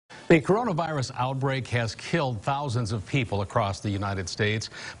The coronavirus outbreak has killed thousands of people across the United States,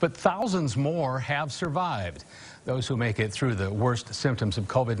 but thousands more have survived. Those who make it through the worst symptoms of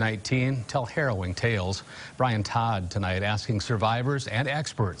COVID-19 tell harrowing tales. Brian Todd tonight asking survivors and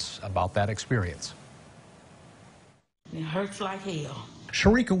experts about that experience. It hurts like hell.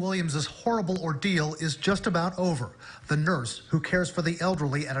 Sharika Williams' horrible ordeal is just about over. The nurse who cares for the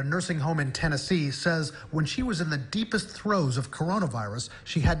elderly at a nursing home in Tennessee says when she was in the deepest throes of coronavirus,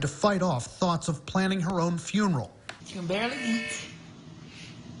 she had to fight off thoughts of planning her own funeral. You can barely eat.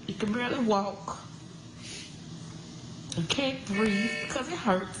 You can barely walk. You can't breathe because it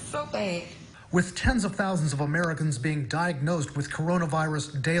hurts so bad. With tens of thousands of Americans being diagnosed with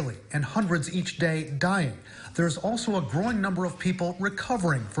coronavirus daily and hundreds each day dying, there's also a growing number of people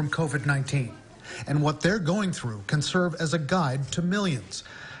recovering from COVID-19. And what they're going through can serve as a guide to millions.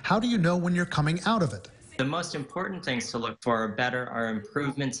 How do you know when you're coming out of it? The most important things to look for are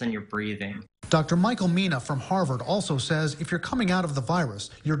improvements in your breathing. Dr. Michael Mina from Harvard also says if you're coming out of the virus,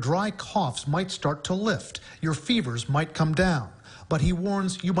 your dry coughs might start to lift, your fevers might come down. But he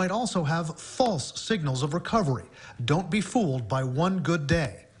warns you might also have false signals of recovery. Don't be fooled by one good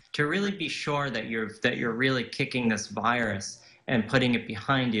day. To really be sure that you're really kicking this virus and putting it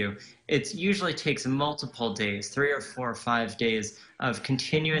behind you, it usually takes multiple days, 3 or 4 or 5 days of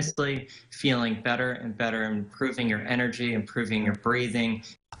continuously feeling better and better, improving your energy, improving your breathing.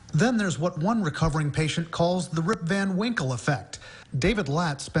 Then there's what one recovering patient calls the Rip Van Winkle effect. David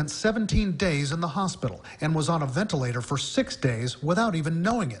Latt spent 17 days in the hospital and was on a ventilator for 6 days without even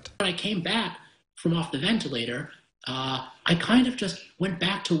knowing it. When I came back from off the ventilator, I kind of just went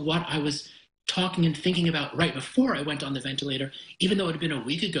back to what I was talking and thinking about right before I went on the ventilator, even though it had been a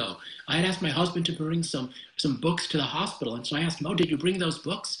week ago. I had asked my husband to bring some books to the hospital, and so I asked him, "Oh, did you bring those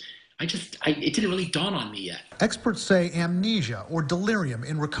books?" It didn't really dawn on me yet. Experts say amnesia or delirium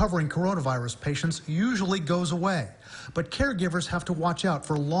in recovering coronavirus patients usually goes away, but caregivers have to watch out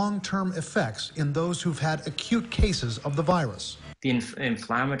for long-term effects in those who've had acute cases of the virus. The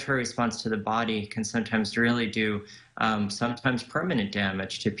inflammatory response to the body can sometimes really do sometimes permanent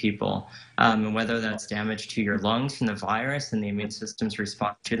damage to people, and whether that's damage to your lungs from the virus and the immune system's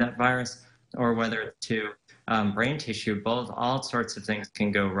response to that virus, or whether it's to brain tissue, all sorts of things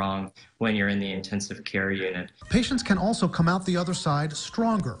can go wrong when you're in the intensive care unit. Patients can also come out the other side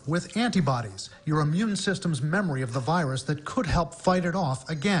stronger with antibodies, your immune system's memory of the virus that could help fight it off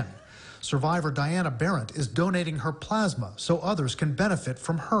again. Survivor Diana Barrett is donating her plasma so others can benefit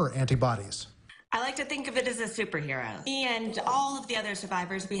from her antibodies. I like to think of it as a superhero. Me and all of the other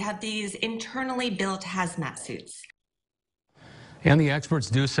survivors, we have these internally built hazmat suits. And the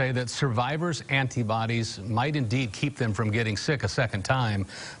experts do say that survivors' antibodies might indeed keep them from getting sick a second time,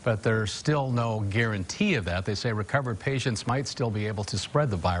 but there's still no guarantee of that. They say recovered patients might still be able to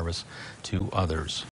spread the virus to others.